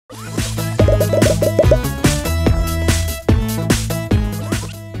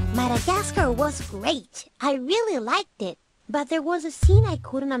Madagascar was great. I really liked it. But there was a scene I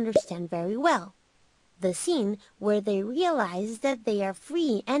couldn't understand very well. The scene where they realize that they are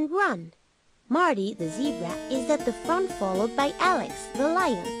free and run. Marty, the zebra, is at the front followed by Alex, the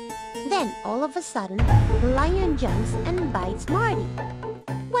lion. Then, all of a sudden, the lion jumps and bites Marty.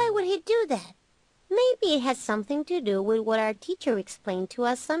 Why would he do that? Maybe it has something to do with what our teacher explained to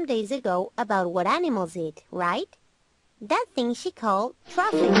us some days ago about what animals eat, right? That thing she called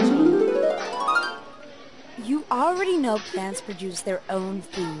trophic chain. You already know plants produce their own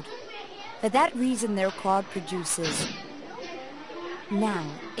food. For that reason they're called producers. Now,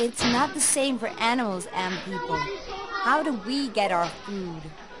 it's not the same for animals and people. How do we get our food?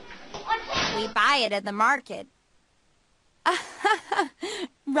 We buy it at the market.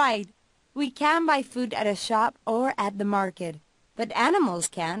 Right. We can buy food at a shop or at the market, but animals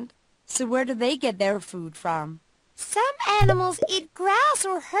can't. So where do they get their food from? Some animals eat grass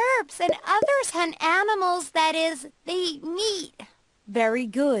or herbs, and others hunt animals, that is, they eat meat. Very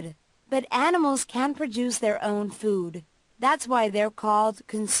good. But animals can produce their own food. That's why they're called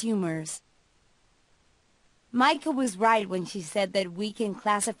consumers. Micah was right when she said that we can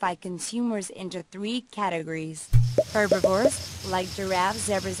classify consumers into 3 categories. Herbivores, like giraffes,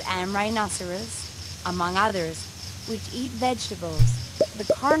 zebras, and rhinoceros, among others, which eat vegetables.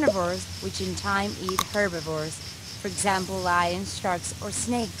 The carnivores, which in time eat herbivores, for example, lions, sharks, or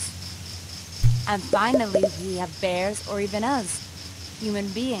snakes. And finally, we have bears, or even us, human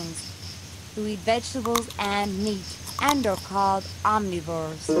beings, who eat vegetables and meat, and are called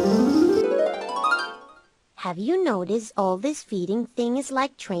omnivores. Have you noticed all this feeding thing is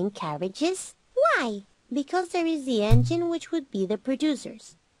like train carriages? Why? Because there is the engine, which would be the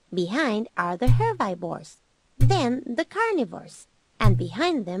producers. Behind are the herbivores, then the carnivores, and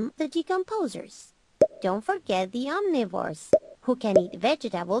behind them the decomposers. Don't forget the omnivores, who can eat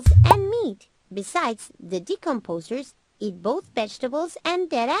vegetables and meat. Besides, the decomposers eat both vegetables and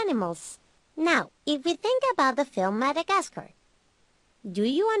dead animals. Now, if we think about the film Madagascar, do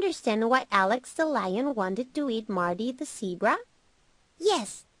you understand why Alex the lion wanted to eat Marty the zebra?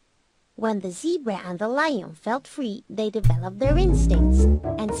 Yes. When the zebra and the lion felt free, they developed their instincts.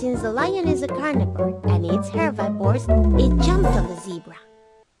 And since the lion is a carnivore and eats herbivores, it jumped on the zebra.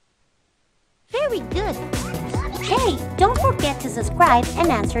 Very good. Hey, don't forget to subscribe and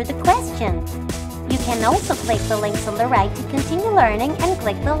answer the question. You can also click the links on the right to continue learning and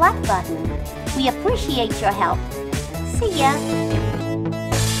click the like button. We appreciate your help. See ya!